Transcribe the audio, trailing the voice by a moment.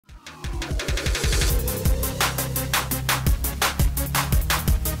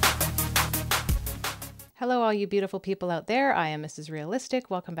Hello all you beautiful people out there, I am Mrs.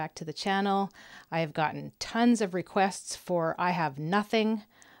 Realistic. Welcome back to the channel. I have gotten tons of requests for I Have Nothing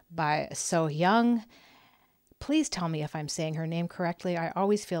by Hyang. Please tell me if I'm saying her name correctly. I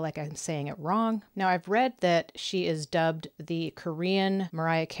always feel like I'm saying it wrong. Now I've read that she is dubbed the Korean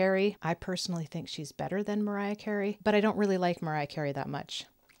Mariah Carey. I personally think she's better than Mariah Carey, but I don't really like Mariah Carey that much.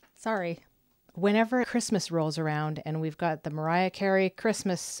 Sorry. Whenever Christmas rolls around and we've got the Mariah Carey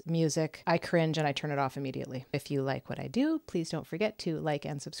Christmas music, I cringe and I turn it off immediately. If you like what I do, please don't forget to like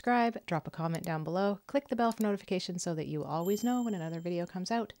and subscribe, drop a comment down below, click the bell for notifications so that you always know when another video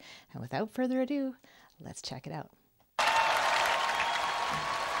comes out. And without further ado, let's check it out.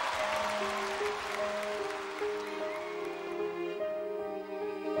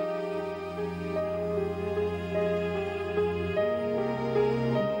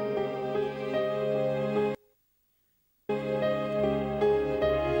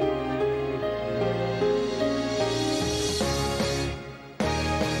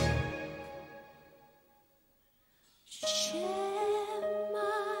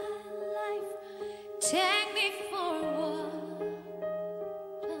 Take me for what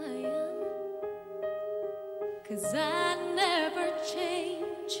I am, 'cause I never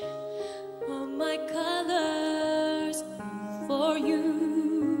change all my colors for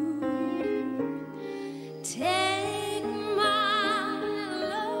you. Take my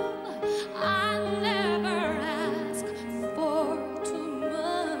love, I never ask for too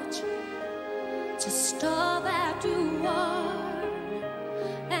much. Just all that you are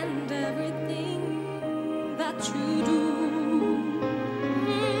and everything you do.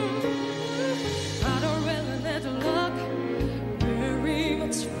 I don't really need to look very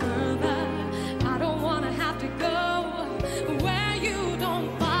much further. I don't want to have to go where you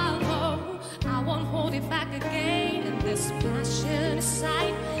don't follow. I won't hold it back again in this passion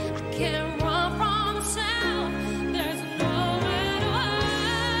sight. I can't run from myself. There's nowhere to hide.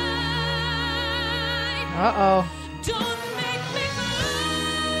 Uh-oh. Don't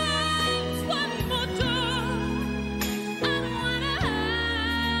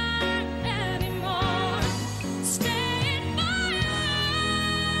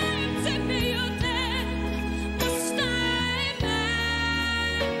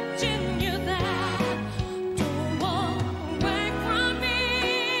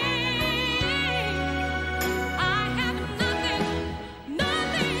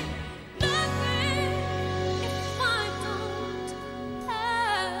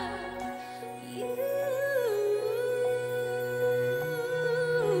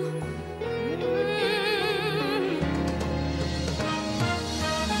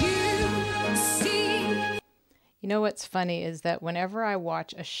You know what's funny is that whenever I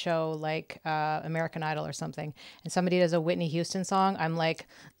watch a show like American Idol or something, and somebody does a Whitney Houston song, I'm like,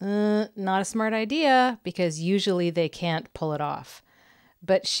 not a smart idea, because usually they can't pull it off.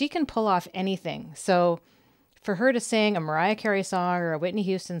 But she can pull off anything. So for her to sing a Mariah Carey song or a Whitney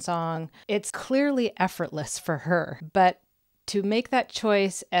Houston song, it's clearly effortless for her. But to make that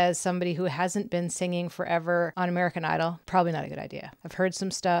choice as somebody who hasn't been singing forever on American Idol, probably not a good idea. I've heard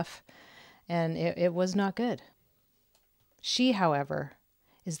some stuff and it was not good. She, however,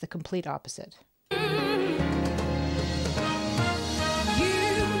 is the complete opposite.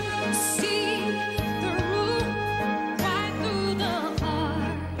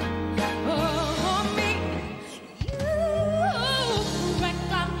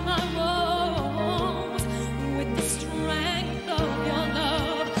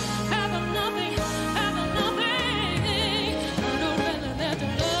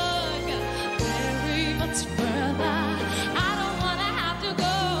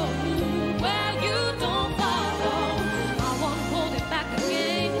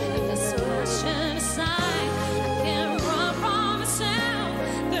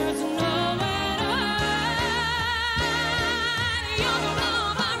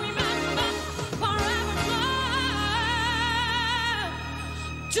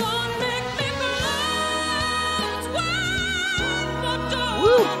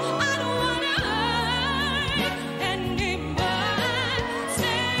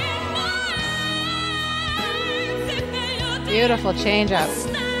 Beautiful change up.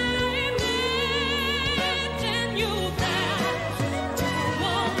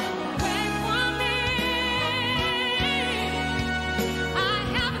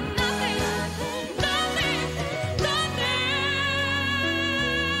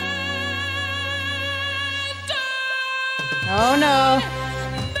 Oh no.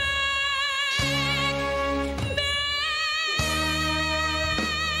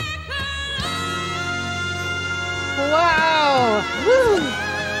 Wow! Woo!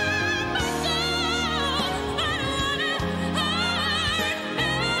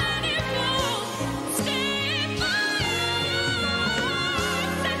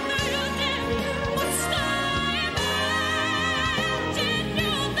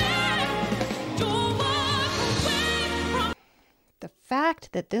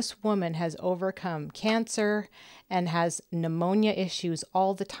 that this woman has overcome cancer and has pneumonia issues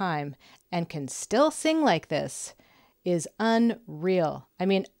all the time and can still sing like this is unreal. I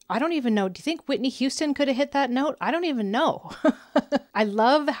mean, I don't even know. Do you think Whitney Houston could have hit that note? I don't even know. I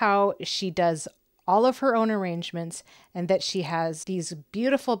love how she does all of her own arrangements and that she has these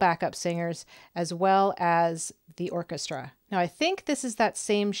beautiful backup singers as well as the orchestra. Now, I think this is that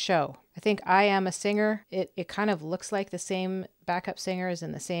same show. I think I Am a Singer. It kind of looks like the same backup singers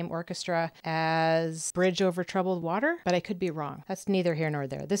and the same orchestra as Bridge Over Troubled Water, but I could be wrong. That's neither here nor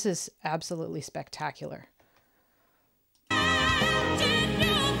there. This is absolutely spectacular.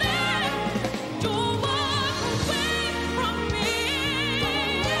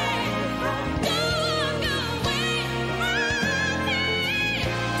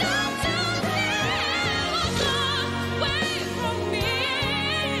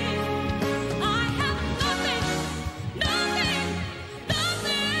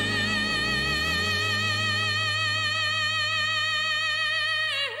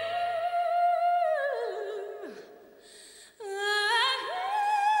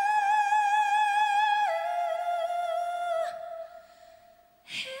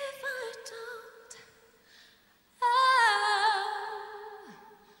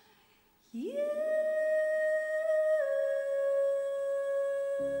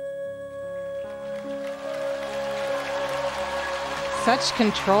 Such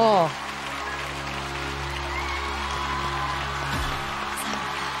control.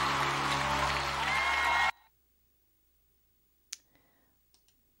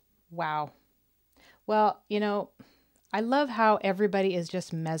 Wow. Well, you know, I love how everybody is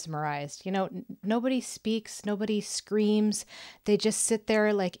just mesmerized. You know, nobody speaks, nobody screams. They just sit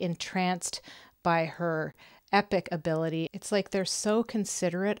there like entranced by her epic ability. It's like they're so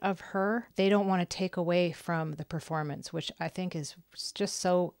considerate of her. They don't want to take away from the performance, which I think is just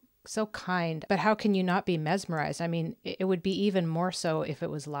so kind. But how can you not be mesmerized? I mean, it would be even more so if it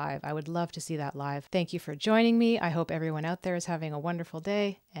was live. I would love to see that live. Thank you for joining me. I hope everyone out there is having a wonderful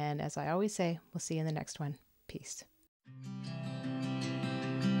day. And as I always say, we'll see you in the next one. Peace.